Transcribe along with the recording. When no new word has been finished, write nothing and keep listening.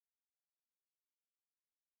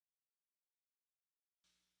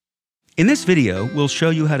In this video, we'll show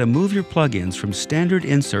you how to move your plugins from standard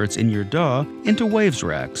inserts in your DAW into Waves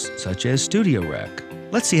racks, such as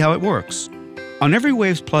StudioRack. Let's see how it works. On every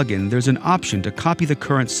Waves plugin, there's an option to copy the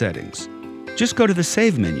current settings. Just go to the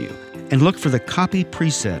Save menu and look for the Copy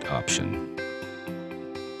Preset option.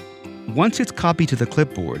 Once it's copied to the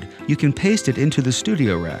clipboard, you can paste it into the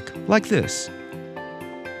StudioRack, like this.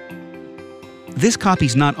 This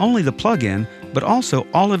copies not only the plugin, but also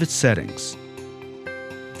all of its settings.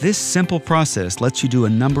 This simple process lets you do a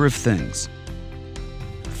number of things.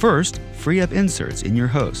 First, free up inserts in your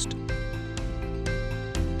host.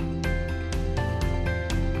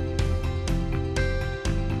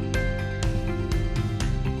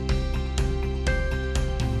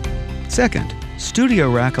 Second,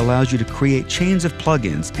 StudioRack allows you to create chains of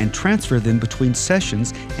plugins and transfer them between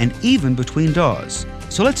sessions and even between DAWs.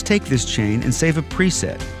 So let's take this chain and save a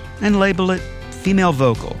preset and label it Female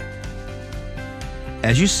Vocal.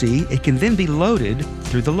 As you see, it can then be loaded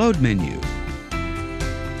through the Load menu.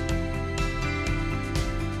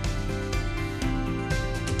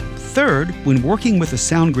 Third, when working with the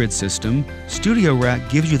SoundGrid system, StudioRack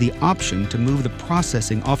gives you the option to move the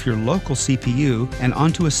processing off your local CPU and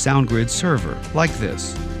onto a SoundGrid server, like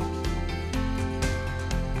this.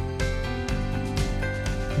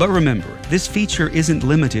 But remember, this feature isn't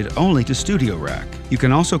limited only to StudioRack. You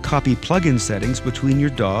can also copy plugin settings between your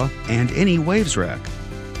DAW and any Waves rack,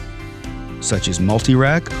 such as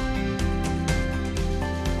MultiRack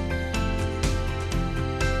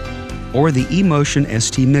or the eMotion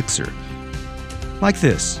ST mixer, like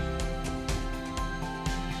this.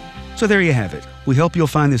 So there you have it. We hope you'll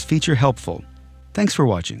find this feature helpful. Thanks for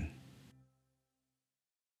watching.